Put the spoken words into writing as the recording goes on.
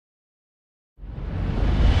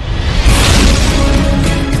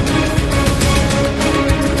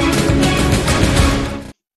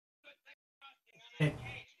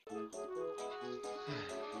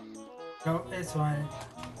this one.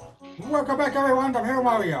 Welcome back, everyone, to Here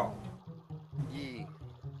Mario. Yeah.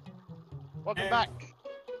 Welcome back.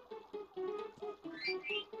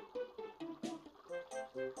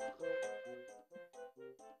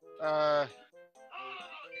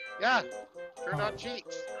 Yeah. Turn on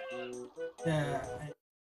cheats. Yeah,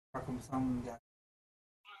 welcome some guy.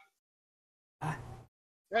 Ah,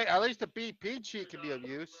 Hey, at least the BP cheat can be of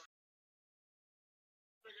use.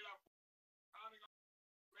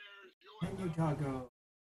 menu toggle.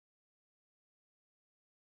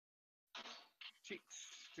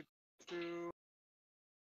 Cheats. Do.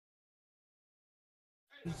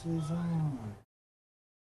 This is on.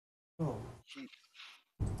 Oh,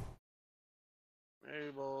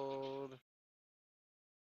 Enabled.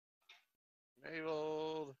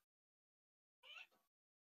 Enabled.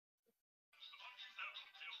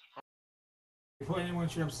 before anyone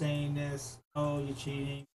should up saying this, oh, you're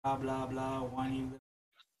cheating, blah blah blah, wanting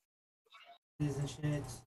this and shit.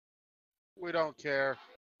 We don't care.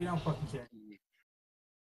 We don't fucking care.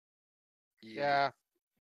 Yeah.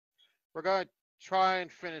 We're going to try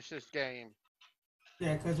and finish this game.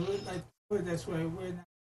 Yeah, because we're like, put it this way, we're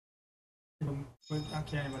not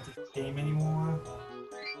caring about this game anymore.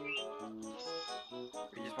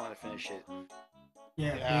 We just want to finish it.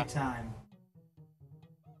 Yeah, big time.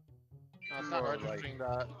 No, it's not More registering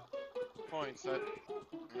that points. That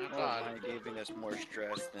More like giving us more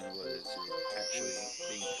stress than was actually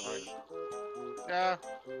being fun. yeah.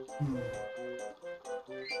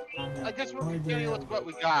 I guess we're continuing with what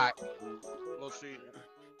we got. We'll see.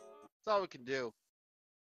 That's all we can do.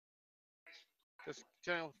 Just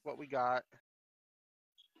continue with what we got.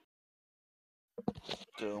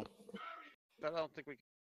 So, I don't think we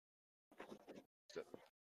can.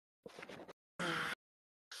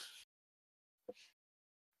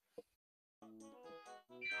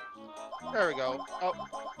 There we go.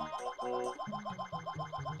 Oh.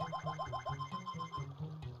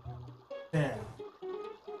 Yeah.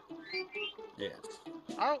 yes.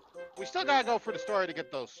 We still gotta go for the story to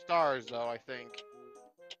get those stars, though, I think.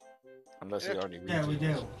 Unless they already reached Yeah, we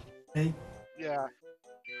do. See? Yeah.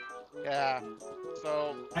 Yeah.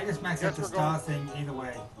 So. I just maxed out the star thing either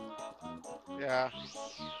way. Yeah.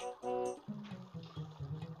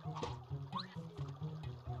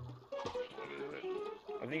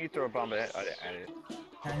 I think you throw a bomb at it.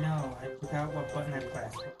 I know. I forgot what button I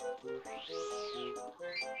pressed.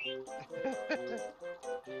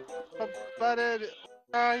 But it.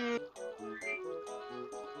 Where are you?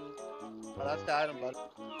 Oh, that's the item button.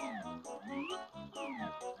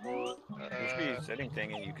 There should be a setting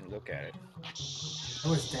thing and you can look at it. It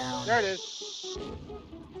was down. There it is.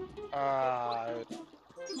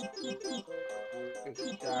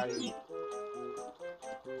 Good daddy.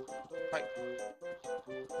 Fight.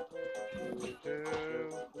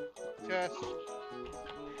 Chest.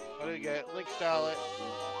 What do we get? Link salad.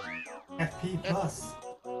 FP plus.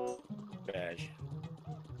 Badge.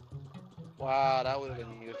 Wow, that would have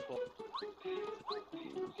been useful.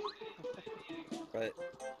 But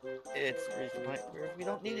it's reached the point where we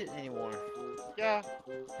don't need it anymore. Yeah.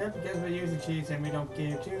 Yeah, because we're using cheats and we don't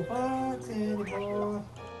give 2 fucks anymore.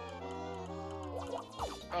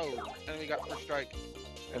 Oh, and we got first strike.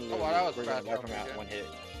 And Oh, wow, that was we're fast. gonna wipe them out in one hit.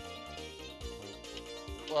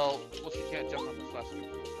 Well, she can't jump on this last one.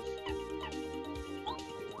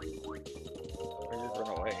 Or just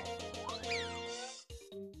run away.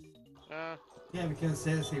 Yeah, because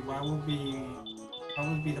seriously, what would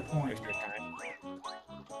be the point? Extra time.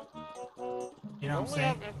 You know what I'm Don't we saying?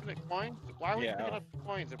 have infinite coins? Why are we Yeah. picking up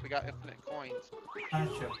coins if we got infinite coins?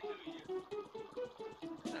 Not sure.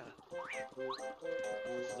 Yeah.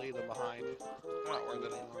 Just leave them behind. They're not worth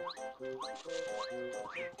it anymore.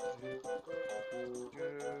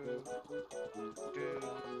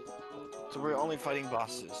 So we're only fighting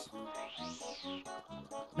bosses.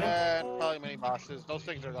 And probably mini bosses. Those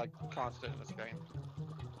things are like constant in this game.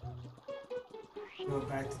 Go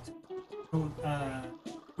back to Koopa.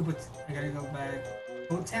 I gotta go back.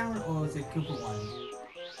 Old Town or is it Koopa one?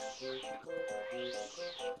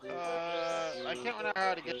 I can't remember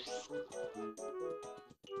how to get.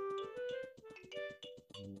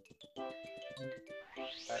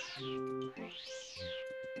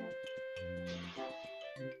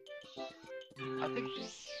 I think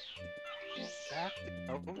back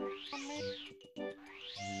to over from me.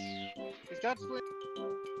 Is that where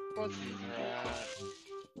fuzzies are at?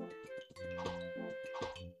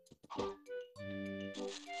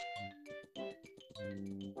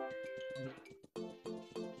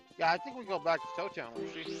 Yeah, I think we go back to Toe Town,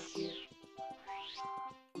 Wolfshi.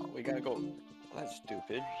 We gotta go. That's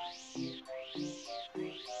stupid. And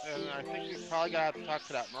I think we probably gotta have to talk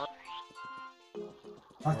to that merc.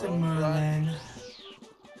 Dr. World Front. Merlin.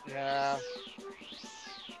 Yeah.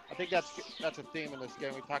 I think that's a theme in this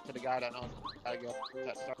game. We talked to the guy that knows how to get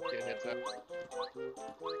that stuff kid hits it.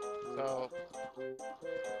 So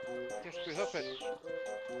just we hoof it.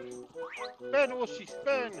 Spin, wolfshi,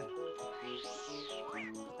 spin!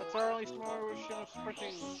 That's our only small version of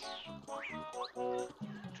sprinting.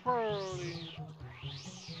 Twirling.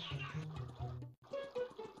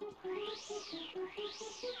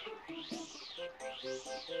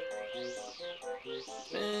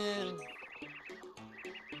 Man,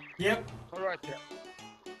 Yep. Alright there.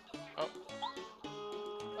 Oh,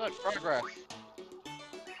 look, progress.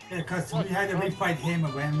 Yeah, because we Look, had to oh, refight him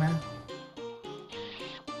again, man.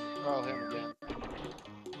 oh, him again.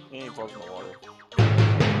 he falls in the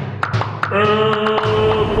water.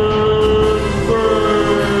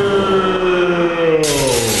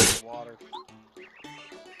 Water.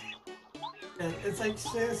 Yeah, it's like,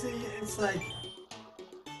 seriously, it's like...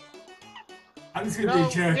 I'm just You gonna be a know,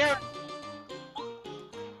 jerk. yeah,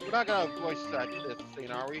 we're not gonna voice that this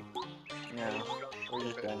scene, are we? No, we're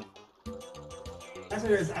just done. That's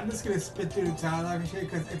what it is. I'm just gonna spit through the dialogue and shit,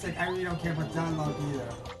 because it's like, I really don't care about dialogue either.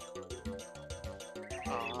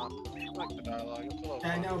 I like the dialogue. It's a little Yeah,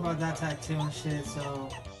 I fun. know about that tattoo and shit, so...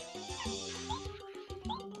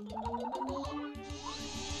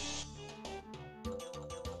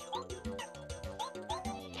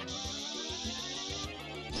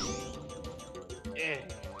 Yeah.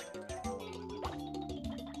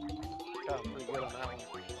 Got pretty good on that one.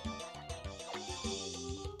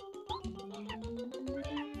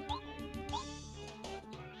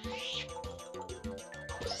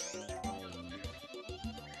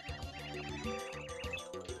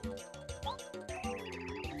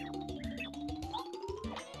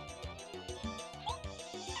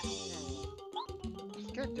 This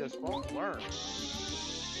kid just won't learn.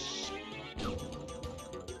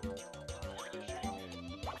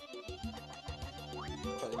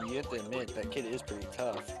 But you have to admit that kid is pretty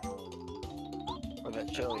tough. Or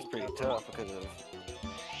that shell is pretty tough because of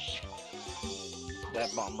that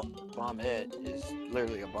bombette is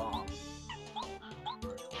literally a bomb.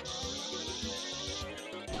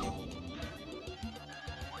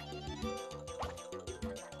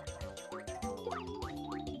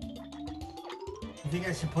 You think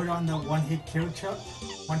I should put on the one-hit kill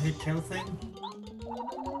thing?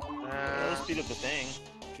 Yeah, let's speed up the thing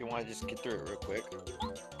if you want to just get through it real quick.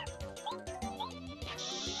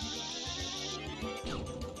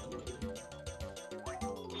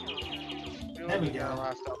 There we go.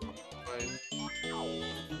 Last up.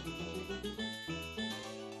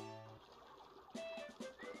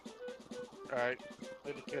 Alright,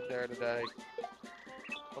 leave the kid there today.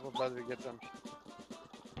 Hope a buzzer gets him.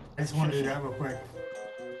 I just want to do that real quick.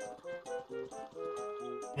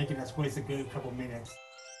 Making us waste a good couple minutes.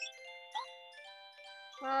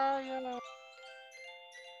 Oh, yeah.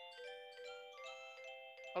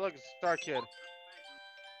 Oh, look, it's a Star Kid.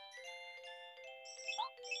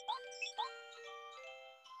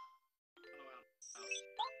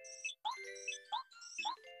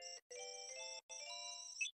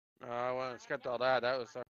 I went and skipped all that. That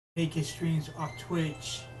was Make his streams off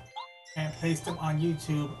Twitch and place them on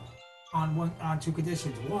YouTube on two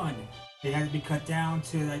conditions. One, they had to be cut down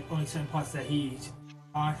to like only certain parts that he's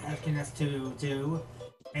asking us to do,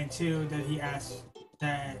 and two, that he asked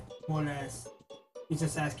that more or less he's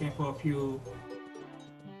just asking for a few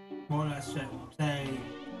more or less say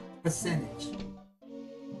percentage.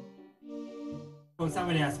 So it's not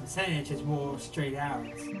really as a percentage; it's more straight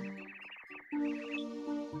hours.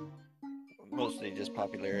 Mostly just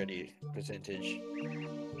popularity percentage.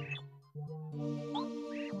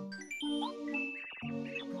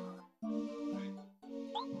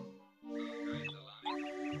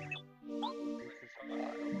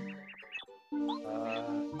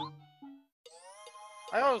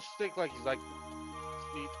 I always think like he's like,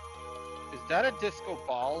 is that a disco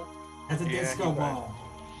ball? That's a disco ball.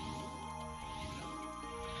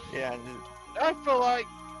 Yeah. I feel like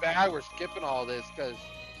bad we're skipping all this because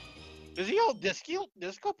does he hold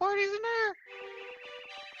disco parties in there?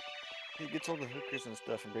 He gets all the hookers and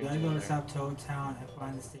stuff and brings Then them go in to there. South Toad Town and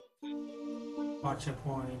find the station. Watch a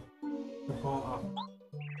point. The ball up.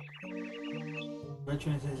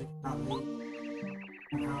 Veterans is cannot leave.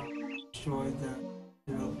 Now destroy the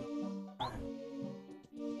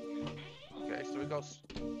Okay, so we go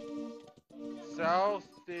south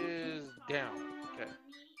is down. Okay.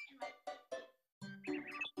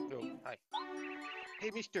 Oh, hi.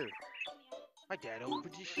 Hey, mister. My dad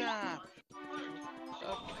opened his shop.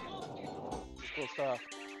 Just cool stuff.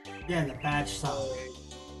 Yeah, the badge song.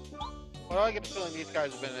 Well, I get the feeling these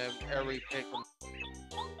guys have been in every pick.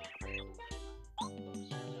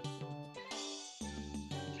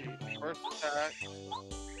 First attack.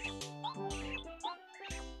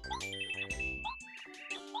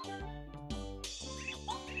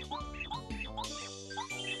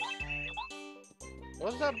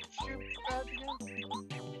 What was that shoot badge again?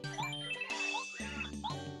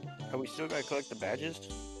 Are we still gotta collect the badges?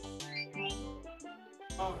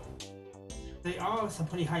 Oh, they are some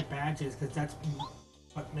pretty high badges because that's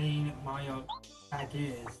what main Mario pack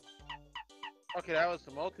is. Okay, that was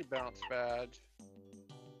the multi-bounce badge.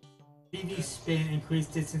 BB spin,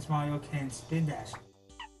 increased distance Mario can spin dash.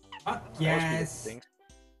 Fuck That must be the yes. thing.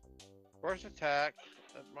 First attack.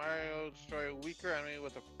 Let Mario destroy a weaker enemy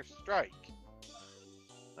with a first strike.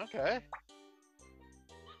 Okay.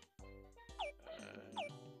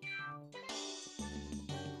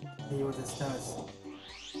 See what this does.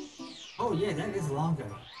 Oh yeah, that is longer.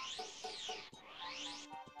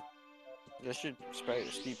 That should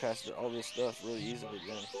speed past all this stuff really easily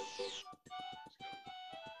then.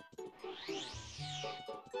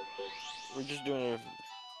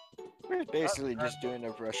 We're basically just doing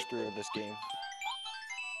a rush through of this game.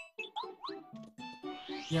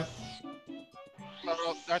 Yep.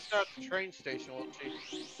 Oh, that's not the train station, wolfshi.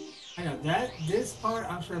 I know that this part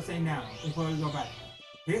I'm sure to say now before we go back.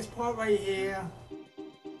 This part right here,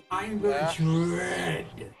 I'm gonna dread.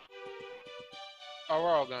 Oh,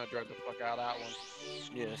 we're all gonna dread the fuck out of that one.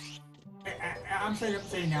 Yes. I'm straight up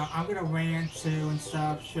saying now, I'm gonna rant too and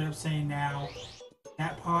stuff, straight up saying now.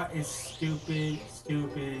 That part is stupid,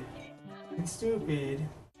 stupid, and stupid.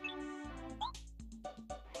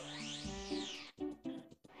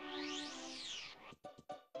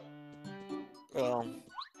 Well,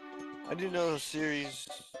 I do know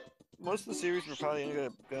most of the series we're probably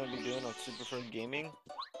gonna be doing on Super Fun Gaming.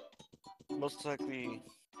 Most likely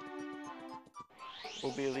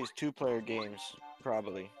will be at least 2-player games,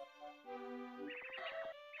 probably.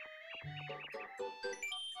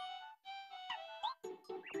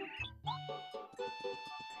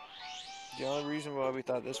 The only reason why we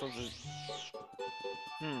thought this one's was...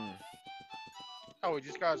 Oh, we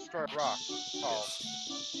just gotta destroy a rock. Oh.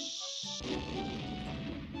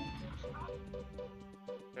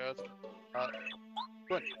 Yeah, that's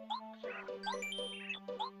good.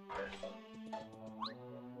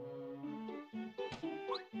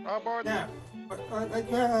 Oh, board.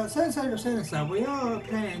 Yeah, since I understand this stuff, we are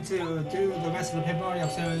planning to do the rest of the Paper Mario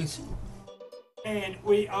series. And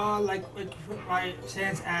we are like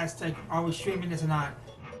Sans asked, like, are we streaming this or not?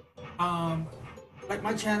 Like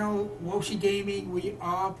my channel, wolfshi Gaming, we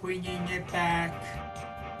are bringing it back.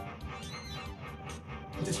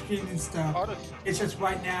 The streaming stuff. It's just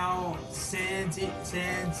right now, Sansy,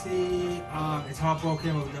 it's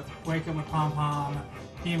heartbroken with the breakup with Pom Pom.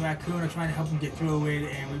 Me and Raccoon are trying to help him get through it,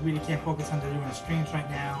 and we really can't focus on doing the streams right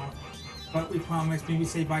now. But we promise, maybe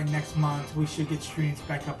say by next month, we should get streams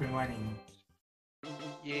back up and running.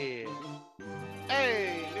 Yeah.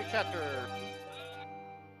 Hey, new chapter.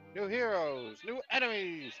 New heroes, new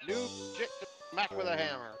enemies, new shit to smack with a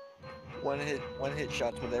hammer. One hit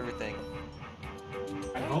shots with everything.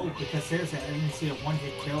 I hope, because seriously, I didn't see a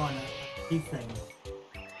one-hit kill on a heat thing.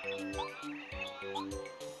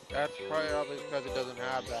 That's probably because it doesn't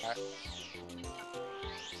have that.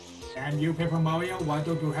 And you, Paper Mario, why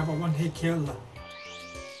don't you have a one-hit kill?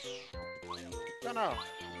 Don't know.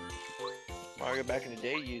 Mario back in the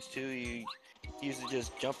day used to. He used to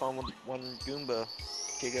just jump on one Goomba,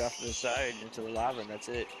 kick it off to the side into the lava, and that's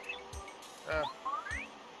it.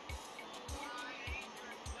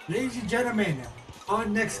 Ladies and gentlemen, our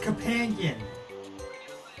next companion.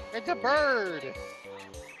 It's a bird.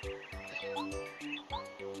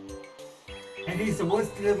 And he's the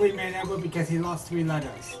worst delivery man ever because he lost 3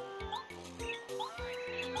 letters.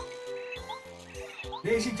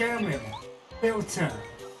 Ladies and gentlemen, Filter.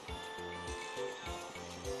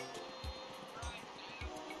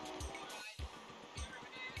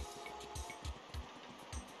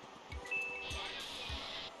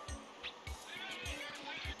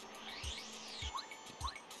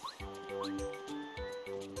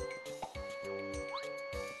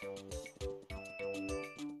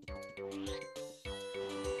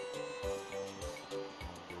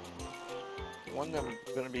 One that I'm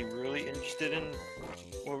gonna be really interested in,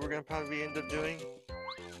 what we're gonna probably end up doing,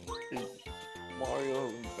 is Mario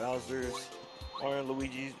and Mario and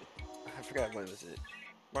Luigi's, I forgot what was it,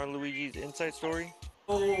 Mario and Luigi's Inside Story.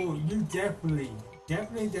 Oh, you definitely know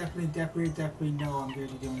I'm gonna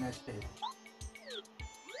be doing that shit.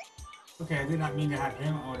 Okay, I did not mean to have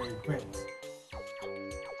him already equipped.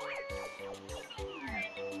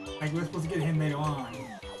 Like, we're supposed to get him later on.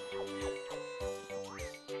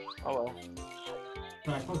 Oh well.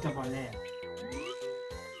 So I fucked up on that.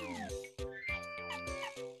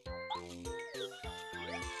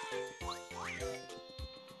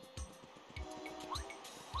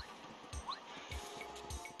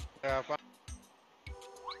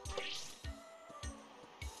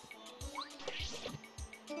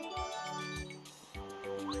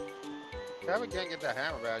 Kevin can't get the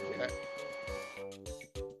hammer badge yet.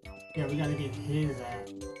 Yeah, we gotta get his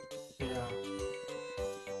yeah.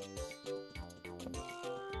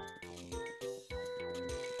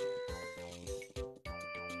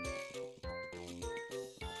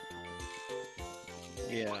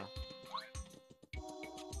 Yeah.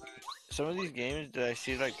 Some of these games that I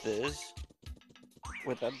see like this,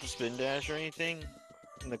 without the spin dash or anything,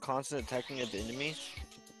 and the constant attacking of the enemies,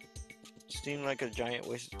 seem like a giant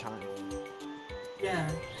waste of time. Yeah,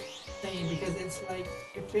 same, because it's like,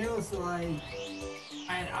 it feels like,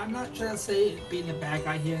 I'm not trying to say being the bad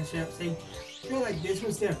guy here and shit, I'm saying, I feel like this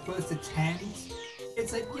was their first attempt.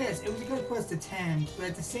 It's like, yes, it was a good first attempt, but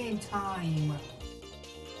at the same time,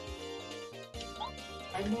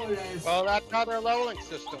 I more or less... Well, that's how their leveling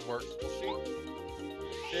system works. We'll see.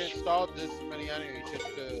 They installed this many enemies just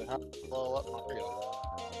to have to level up Mario.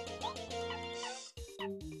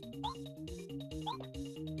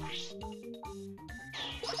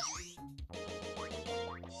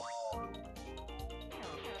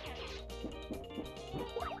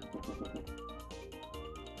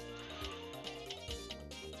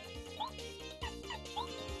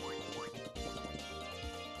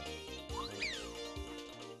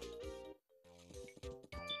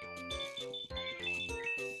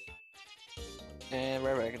 And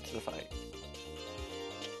right back into the fight.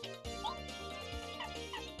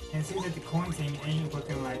 And it seems like the coin thing ain't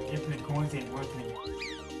working, like, infinite coins ain't working.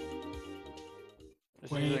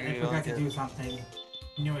 Wait, I forgot to do something.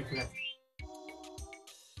 You know I forgot.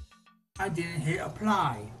 I didn't hit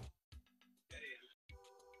apply.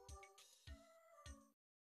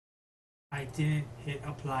 I didn't hit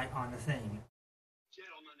apply on the thing.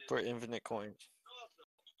 For infinite coins.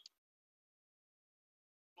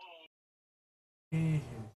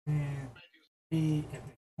 Infinite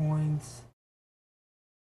coins.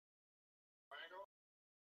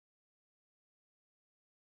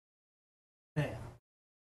 There.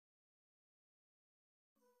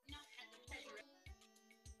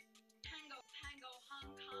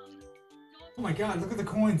 Oh my god, look at the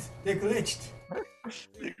coins. They're glitched.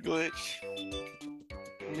 The glitch.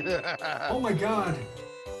 Oh my god.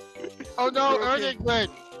 Oh no, Broken. earning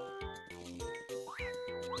glitch.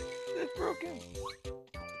 It's broken.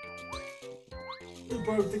 We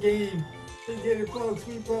broke the game. We did it, folks.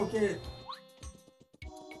 We broke it.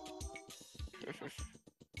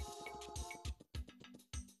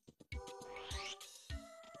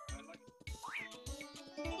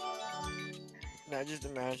 Now just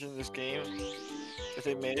imagine this game, if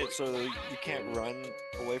they made it so you can't run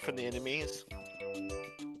away from the enemies,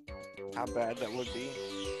 how bad that would be.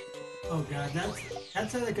 Oh god,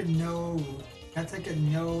 that's like a no. That's like a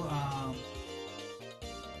no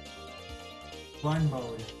run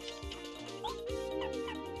mode.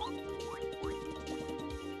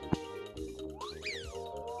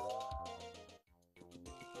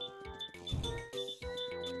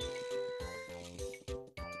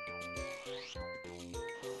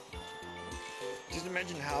 Just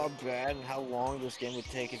imagine how bad and how long this game would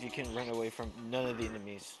take if you can run away from none of the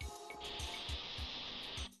enemies.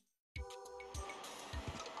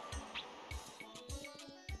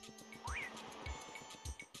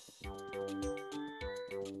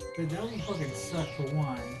 But that would fucking suck for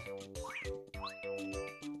one.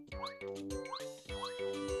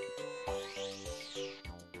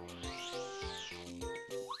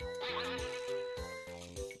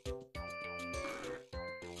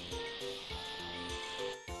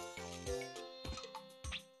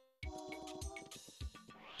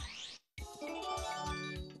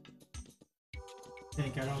 Okay,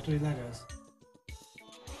 got all 3 letters.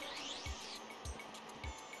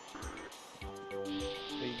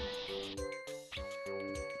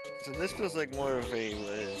 So this feels like more of a,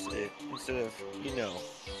 what is it, instead of, you know,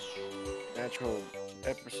 natural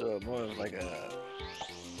episode, more of like a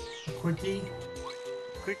Quickie?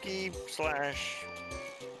 quickie slash,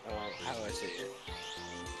 how do I say it?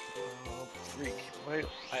 Freak. Wait,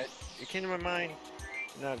 it came to my mind.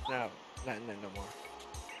 No, not no more.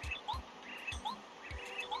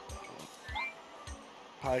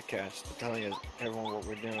 Podcast telling us everyone what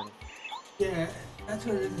we're doing. Yeah, that's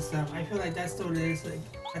what it is and stuff. I feel like that's what it is. Like,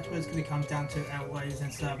 that's what it's gonna come down to outlays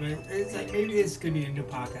and stuff. It's like maybe this could be a new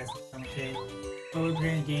podcast or some shit. But we're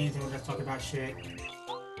playing games and we're just talking about shit.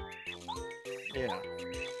 Yeah.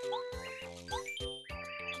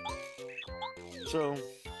 So,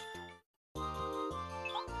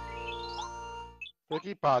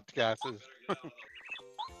 Wiki podcasts.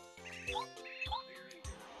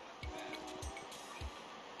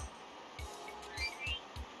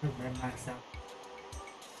 We're maxed out.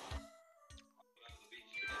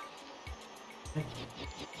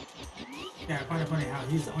 Yeah, I find it funny how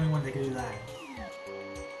he's the only one that can do that.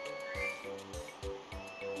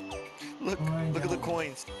 Look, Oh my look at the God.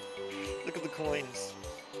 coins. Look at the coins.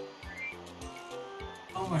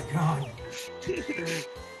 Oh my God.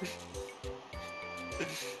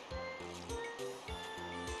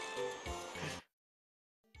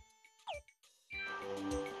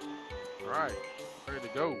 Alright, ready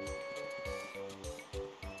to go.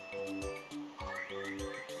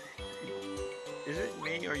 Is it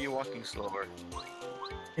me or are you walking slower?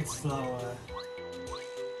 It's slower.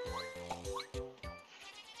 Well,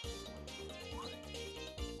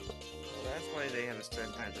 that's why they have a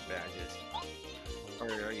certain types of badges.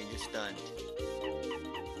 Or are you just stunned?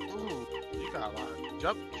 Ooh, you got a lot of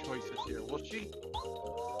jump choices here, wolfshi.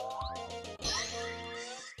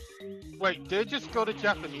 Wait, did it just go to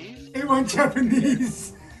Japanese? It went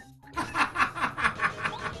Japanese.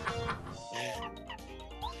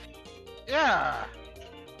 Yeah.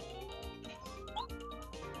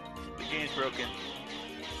 The game's broken.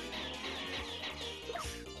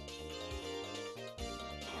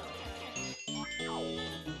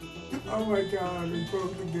 Oh my God, we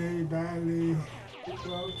broke the game badly. We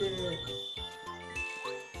broke it.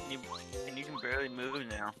 And you can barely move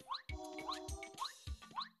now.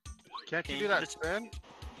 Can't Can you you do that just- spin?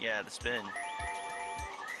 Yeah, the spin.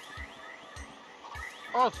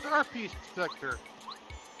 Oh, star piece sector.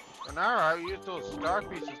 And alright, we use those star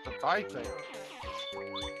pieces to buy things.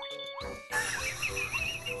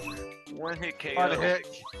 One hit KO. One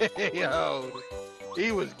hit KO.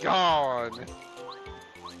 He was gone.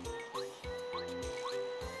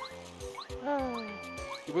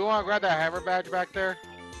 Do we want to grab that hammer badge back there?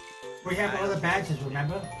 We have all the badges,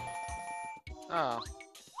 remember? Oh.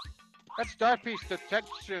 That star piece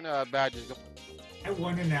detection badges. I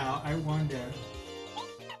wonder now. I wonder.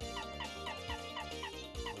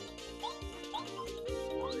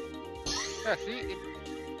 Yeah, see? It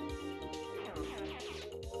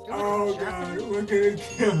Oh was God, Japanese. we're gonna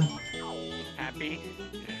kill him. Happy?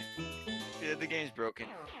 Yeah, the game's broken.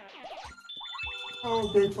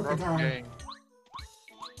 Oh, big fucking time. Game.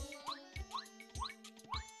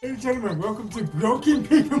 Ladies and gentlemen, welcome to Broken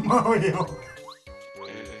Paper Mario.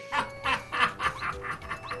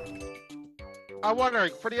 I'm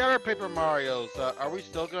wondering, for the other Paper Marios, are we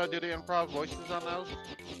still gonna do the improv voices on those?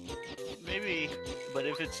 Maybe, but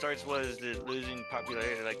if it starts losing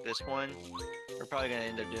popularity like this one, we're probably gonna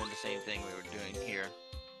end up doing the same thing we were doing here.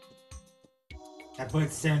 That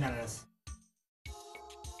bird's staring at us.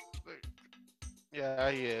 Yeah,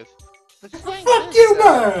 he is. Fuck you,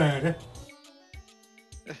 bird!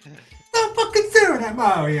 Stop fucking staring at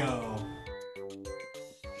Mario!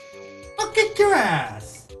 I'll kick your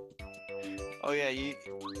ass! Oh yeah,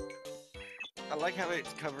 I like how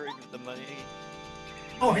it's covering the money.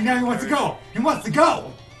 Oh, and now he wants to go! He wants to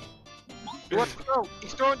go! He wants to go.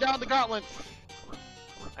 He's throwing down the gauntlets.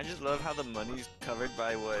 I just love how the money's covered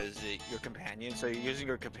by your companion, so you're using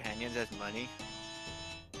your companions as money.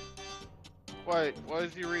 Wait, what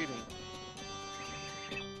is he reading?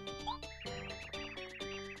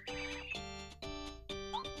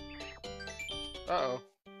 Uh-oh.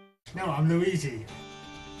 No, I'm Luigi.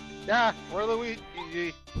 Yeah, we're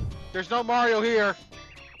Luigi. There's no Mario here.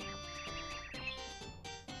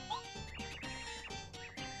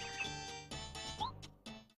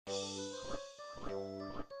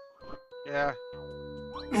 Yeah.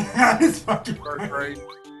 That is fucking Bird funny. brain.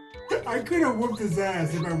 I could have whooped his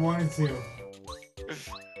ass if I wanted to.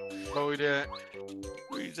 But we didn't.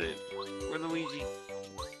 We're Luigi.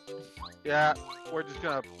 Yeah, we're just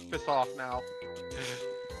gonna piss off now.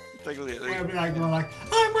 I'd be like, going like,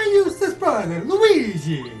 I'm a useless brother,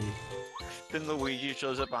 Luigi! Then Luigi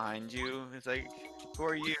shows up behind you. It's like, who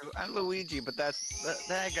are you? I'm Luigi, but that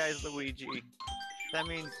guy's Luigi. That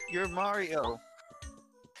means you're Mario.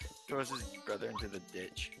 Throws his brother into the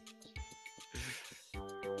ditch.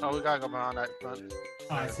 Oh, we gotta go behind that front.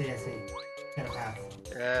 Oh, I see. Got a path.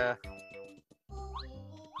 Yeah.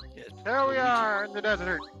 Yeah, Here we Luigi. are in the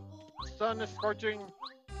desert. The sun is scorching.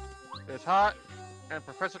 It's hot, and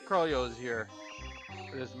Professor Crolio is here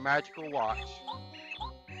with his magical watch.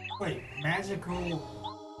 Wait,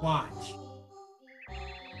 magical watch.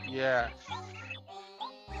 Yeah.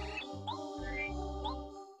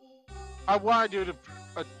 I want to do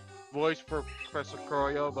a voice for Professor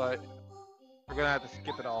Crolio, but we're gonna have to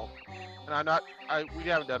skip it all. And we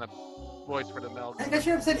haven't done a voice for the Mel. I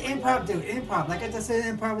should have said improv, dude. Improv. Like I just said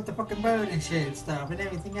improv with the fucking bird and shit and stuff and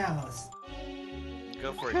everything else.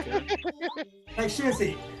 Go for it, kid. Like,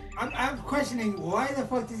 seriously, I'm questioning why the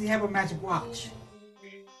fuck does he have a magic watch?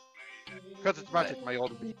 Because it's magic, my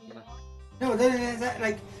old beat. No, that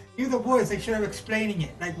like you're the voice. They should have explaining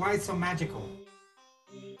it. Like why it's so magical.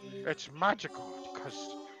 It's magical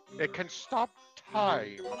because it can stop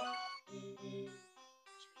time.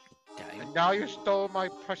 And now you stole my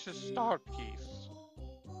precious star piece.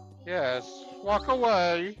 Yes, walk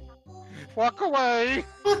away. Walk away.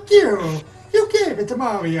 Fuck you! You gave it to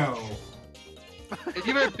Mario. And you've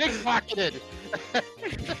been pickpocketed.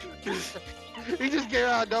 He just came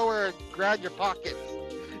out of nowhere and grabbed your pockets.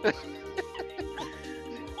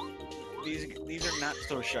 These are not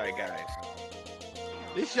so shy guys.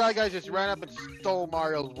 These shy guys just ran up and stole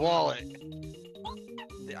Mario's wallet.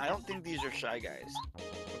 I don't think these are shy guys.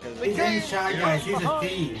 Because These ain't shy guys. These are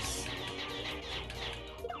thieves.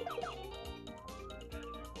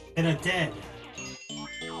 And are dead.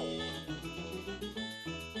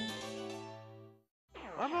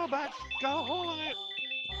 My mailbox got a hole in it.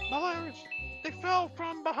 My letters, they fell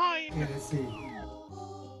from behind. Let's see.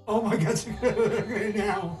 Oh my god, look at it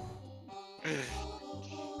now.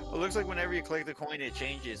 it looks like whenever you click the coin, it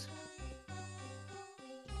changes.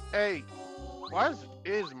 Hey, why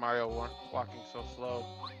is Mario walking so slow?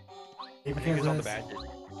 Maybe I think it's all the it's- badges.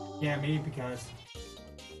 Yeah, maybe because.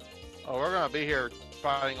 Oh, we're gonna be here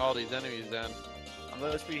fighting all these enemies then.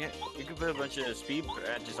 Unless you can put a bunch of speed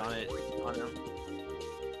badges on them.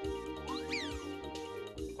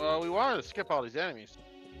 Well, we wanted to skip all these enemies.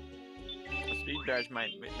 A speed badge might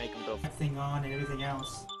make them go. That thing on and everything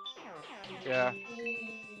else. Yeah.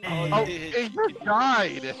 And Oh, he just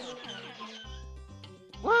died!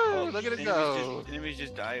 Woo! Look at it go! Enemies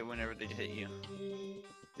just die whenever they hit you.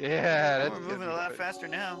 Yeah, Oh, that's we're moving a lot faster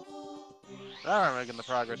now. Now we're making the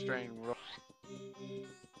progress train.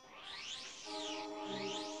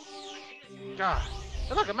 God,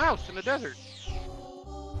 hey, look, a mouse in the desert.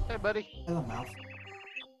 Hey, buddy. hello, mouse.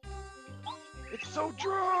 It's so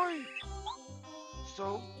dry.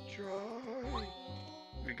 So dry.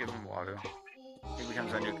 We give him water. He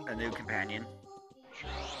becomes a new companion.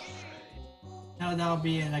 No, that'll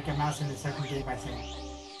be like a mouse in the second game, I think.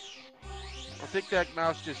 I think that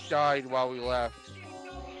mouse just died while we left.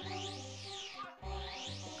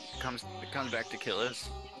 It comes back to kill us.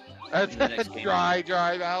 That's The a next game.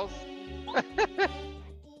 dry mouse.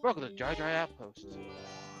 Welcome to Dry Outpost.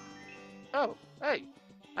 Oh, hey,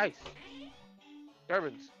 nice.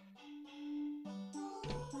 Turbans.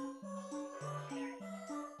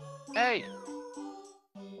 Hey,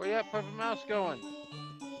 where you at, Purple Mouse going? What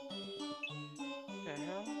the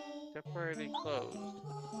hell? Temporarily closed.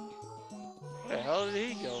 Where the hell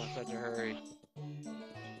did he go in such a hurry?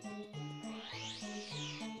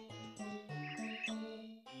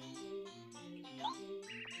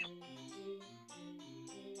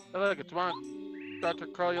 Oh, look, it's one of Dr.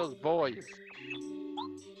 Crowlio's boys.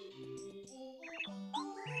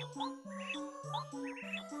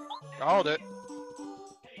 Called it.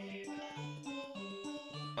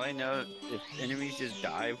 I know if enemies just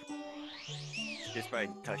die just by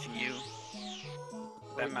touching you,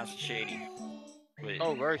 that mouse is shady. But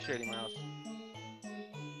Oh, very shady mouse.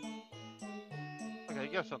 Okay, he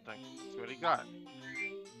got something. Let's see what he got.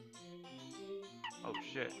 Oh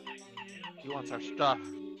shit. He wants our stuff.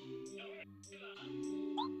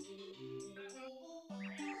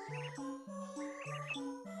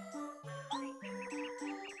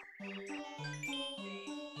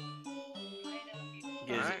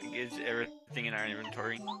 Alright. gives everything in our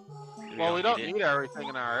inventory. Well, we don't it. need everything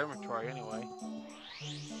in our inventory anyway.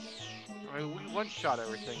 I mean, we one-shot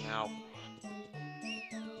everything now.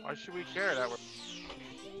 Why should we care that we're...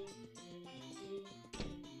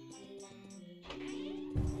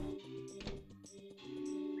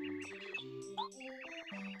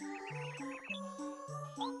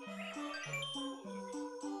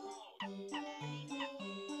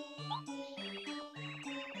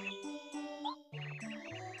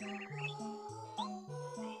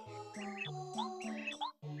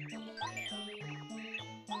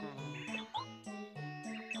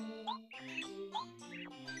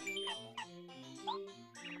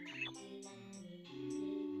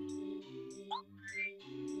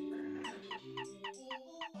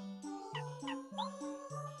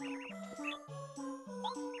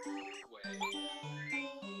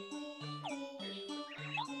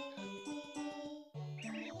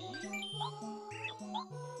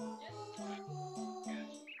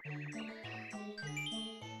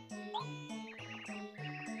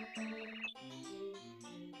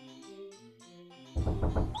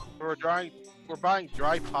 We're buying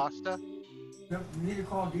dry pasta. You need to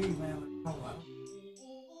call D, man. Oh, wow.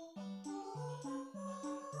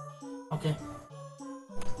 Okay.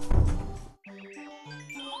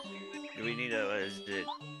 Do we need a, what is it?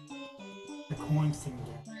 The coins thing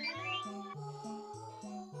again.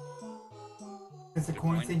 Because the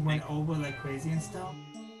coin thing went over like crazy and stuff.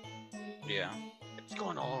 Yeah. It's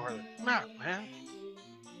going all over the map, man.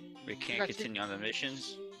 We can't continue on the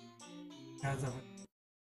missions. Because of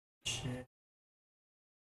shit.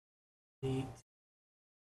 Eight.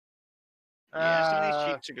 Yeah, some of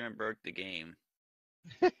these cheats are gonna break the game.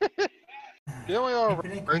 Didn't we all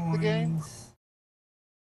Infinite break the game? coins.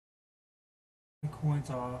 The coins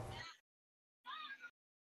off.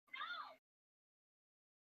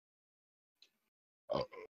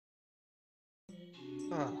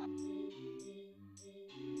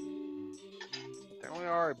 Didn't we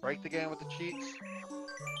already break the game with the cheats?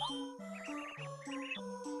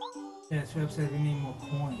 Yeah, so upset we need more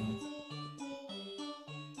coins.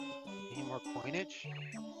 Need more coinage?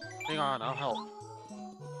 Hang on, I'll help.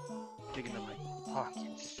 Dig into my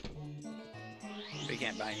pockets. We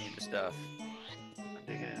can't buy any of the stuff. I'm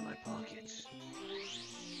digging in my pockets.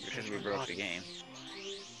 Because we broke the game.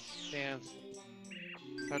 Stands.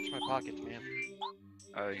 Touch my pockets, man.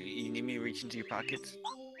 Oh, you need me to reach into your pockets?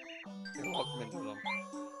 You're welcome into them.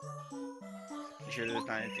 You sure there's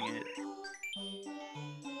not anything in it?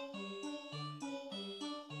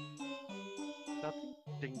 Nothing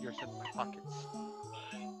dangerous in my pockets.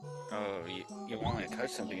 Oh, you want me to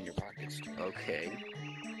touch something in your pockets? Okay.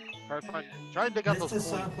 Try to dig out Let's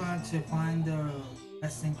those just coins. to find the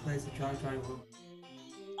resting place to dry room.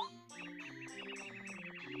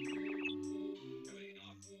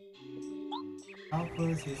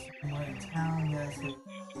 Outpost is somewhere in town. Yes, it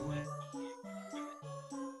went.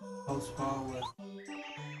 Post far was.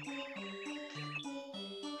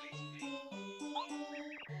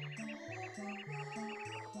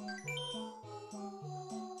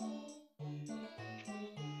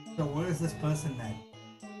 So where is this person then?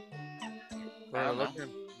 We're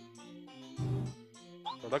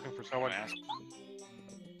looking for someone.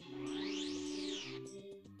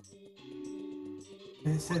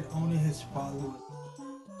 They said only his followers.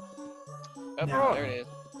 No. There it is.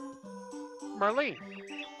 Marlene.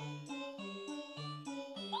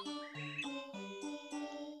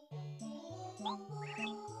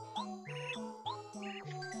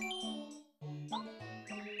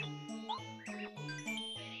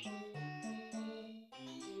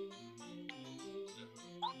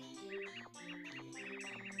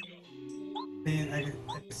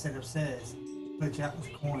 Like the setup says, glitch out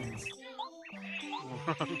with coins.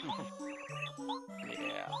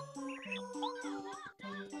 Yeah.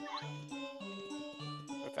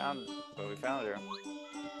 We found her.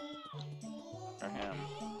 Or him.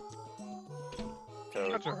 So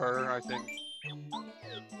That's her, I think.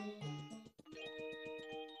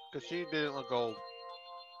 Because she didn't look old.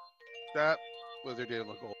 That wizard didn't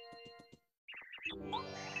look old.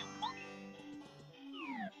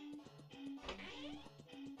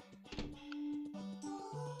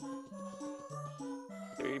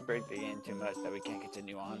 did we break the game too much that we can't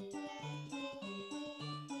continue on?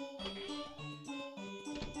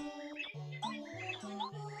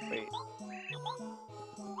 Wait.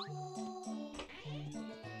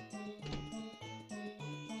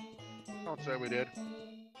 Don't say we did.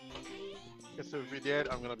 Guess if we did,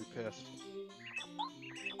 I'm gonna be pissed.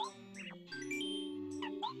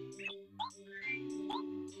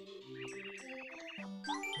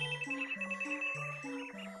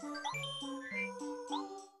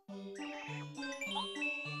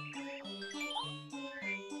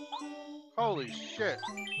 Holy shit.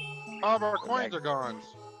 All of our coins are gone.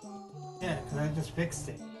 Yeah, because I just fixed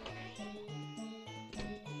it.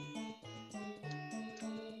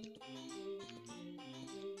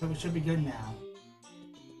 So it should be good now.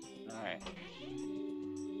 Alright.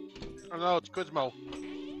 Oh no, it's Guzmo.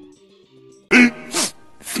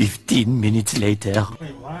 15 minutes later.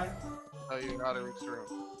 Wait, what? Oh, you gotta reach the room.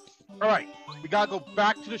 Alright, we gotta go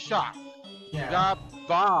back to the shop. Yeah. We gotta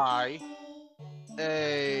buy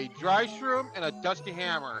a dry shroom and a dusty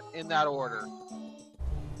hammer in that order.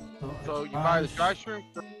 So you buy the dry shroom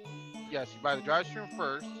first. Yes, you buy the dry shroom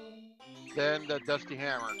first, then the dusty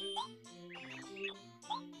hammer.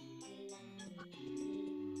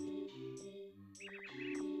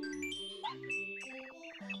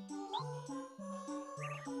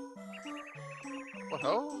 What?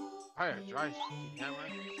 Oh, I had a dry hammer.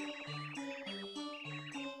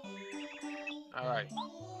 All right.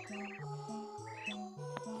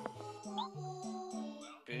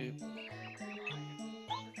 Boop.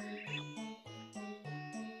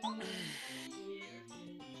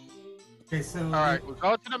 Okay, so. All right, we'll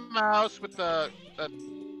go to the mouse with the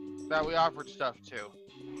that we offered stuff to.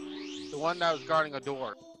 The one that was guarding a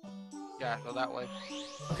door. Yeah, go that way.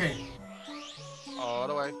 Okay. All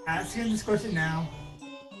the way. Asking this question now.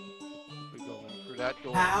 We going through that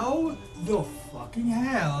door. How the fucking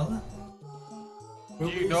hell? Do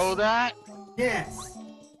you know that? Yes.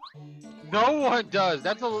 No one does.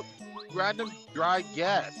 That's a random dry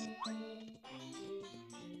guess.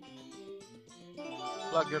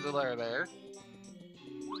 Look, there's a layer there.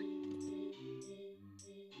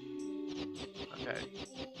 Okay.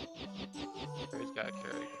 He's got to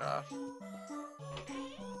carry across.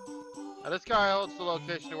 Now this guy holds the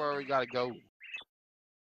location where we gotta go.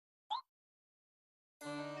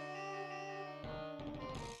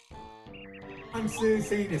 I'm seriously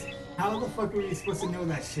saying this. How the fuck are we supposed to know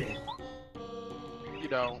that shit? You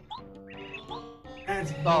don't.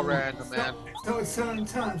 That's It's all random, man. So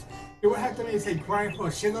sometimes you would have to maybe say grind for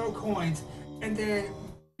a shitload of coins and then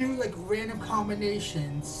do like random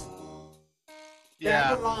combinations down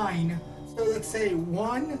Yeah. the line. So let's say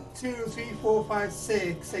 1, 2, 3, 4, 5,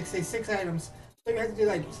 6, like say 6 items. So you have to do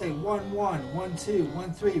like say 1, 1, 1, 2,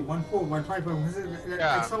 1, 3, 1, 4, 1, 5,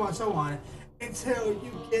 Yeah. like so on, until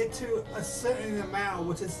you get to a certain amount,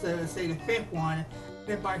 which is the say the 5th one.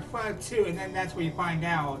 Then by 5, 2, and then that's where you find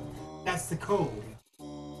out that's the code.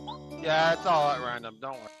 Yeah, it's all at random.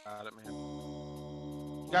 Don't worry about it, man.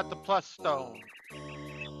 You got the plus stone.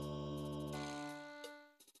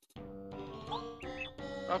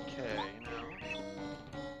 Okay,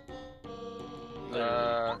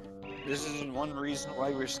 now. This is one reason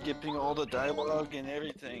why we're skipping all the dialogue and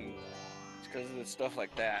everything. It's because of the stuff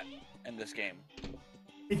like that in this game.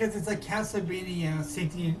 Because it's like Castlevania,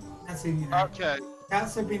 Okay.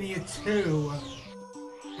 Castlevania 2,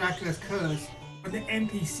 Dracula's Curse, but the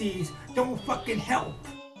NPCs don't fucking help.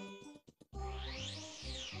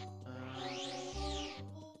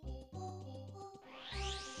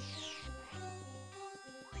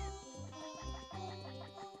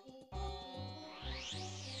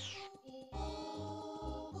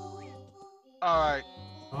 Alright.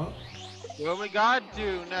 Huh? What we gotta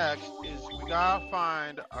do next is we gotta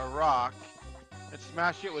find a rock and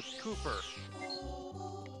smash it with Cooper.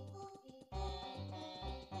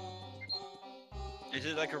 Is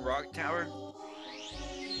it like a rock tower?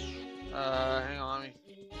 Hang on, let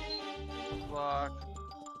me block.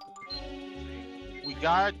 We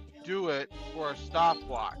gotta do it for a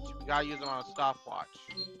stopwatch. We gotta use them on a stopwatch.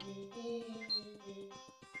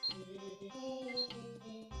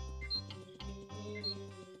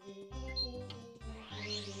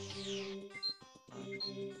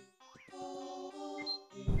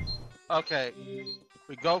 Okay,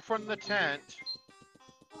 we go from the tent.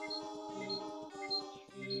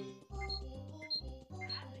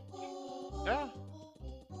 Yeah.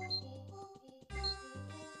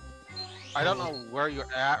 I don't know where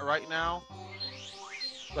you're at right now,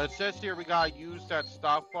 but it says here we gotta use that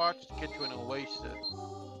stopwatch to get to an oasis.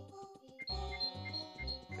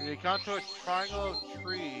 If you come to a triangle of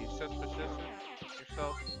trees, set position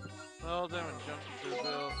yourself, smell them and jump into the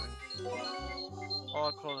bill, and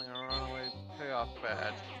all clothing a runaway payoff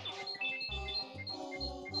badge.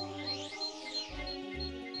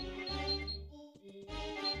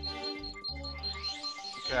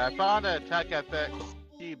 Okay, I found an attack FX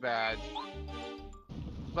key badge,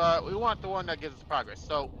 but we want the one that gives us progress.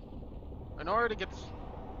 So, in order to get this...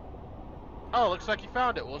 Oh, looks like you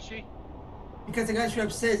found it, wolfshi. Because the guy's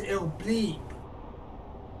rep says it'll bleep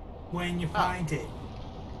when you find it.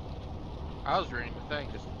 I was reading the thing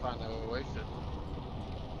just to find the oasis.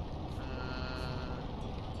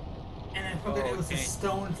 And I forgot it was a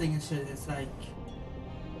stone thing and shit. It's like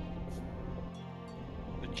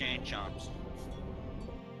The chain chomps.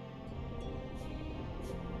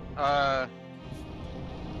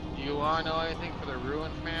 Do you want to know anything for the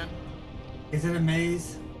ruins, man? Is it a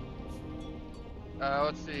maze?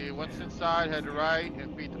 Let's see. Once inside, head right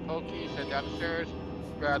and beat the pokies. Head down the stairs.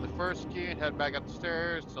 Grab the first key and head back up the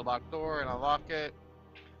stairs. It's a locked door and unlock it.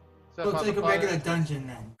 So it's like a regular dungeon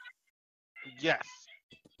then. Yes.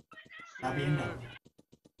 That'll be enough.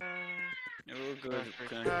 Oh, good.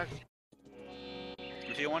 Okay.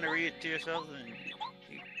 If you want to read it to yourself, then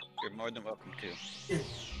you're more than welcome to. Yeah.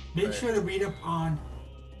 Make sure to read up on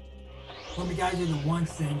when we gotta do the one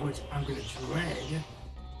thing, which I'm gonna dread.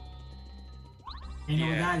 You know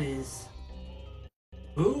what that is?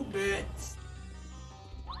 Who bets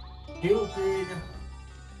stupid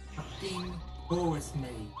fucking Boris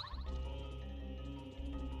made?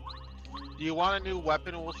 Do you want a new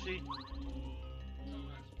weapon, wolfshi?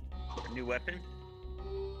 A new weapon?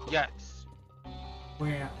 Yes.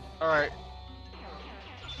 Where? Alright.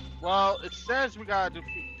 Well, it says we gotta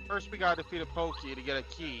defeat... First we gotta defeat a pokey to get a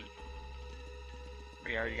key.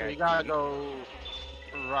 We already So got you gotta go...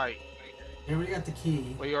 right. Here we got the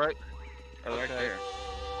key. Wait, you alright? Oh, right there.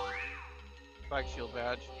 Spike shield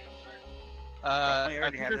badge. I I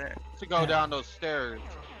already think have you're that. to go down those stairs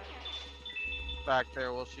back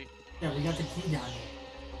there, will she? Yeah, we got the key down there.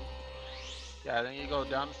 Yeah, then you go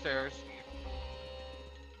down the stairs.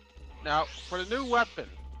 Now, for the new weapon,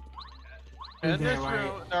 Through in there, this right?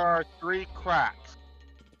 room, there are 3 cracks.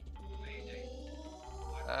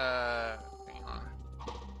 Hang on.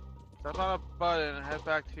 Step on a button and head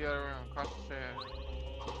back to the other room. Across the stairs.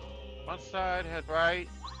 One side, head right.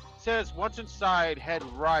 It says once inside, head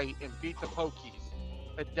right and beat the pokies.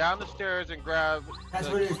 Head down the stairs and grab That's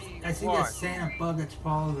the what it is. key I see the 1. sand above that's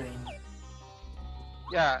following.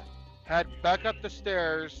 Yeah. Head back up the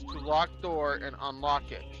stairs to lock door and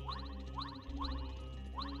unlock it.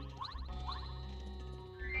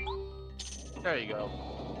 There you go.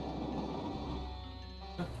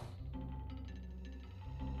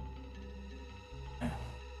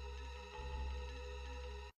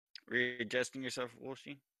 Readjusting yourself,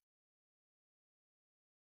 Wolfie.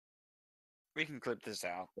 We can clip this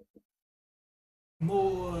out.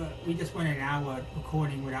 More. We just went an hour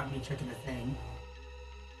recording without me checking the thing.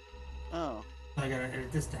 Oh. So I gotta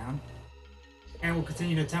edit this down. And we'll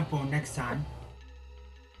continue the tempo next time.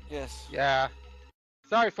 Yes. Yeah.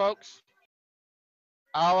 Sorry, folks.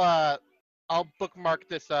 I'll bookmark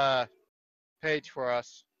this page for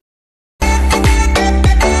us.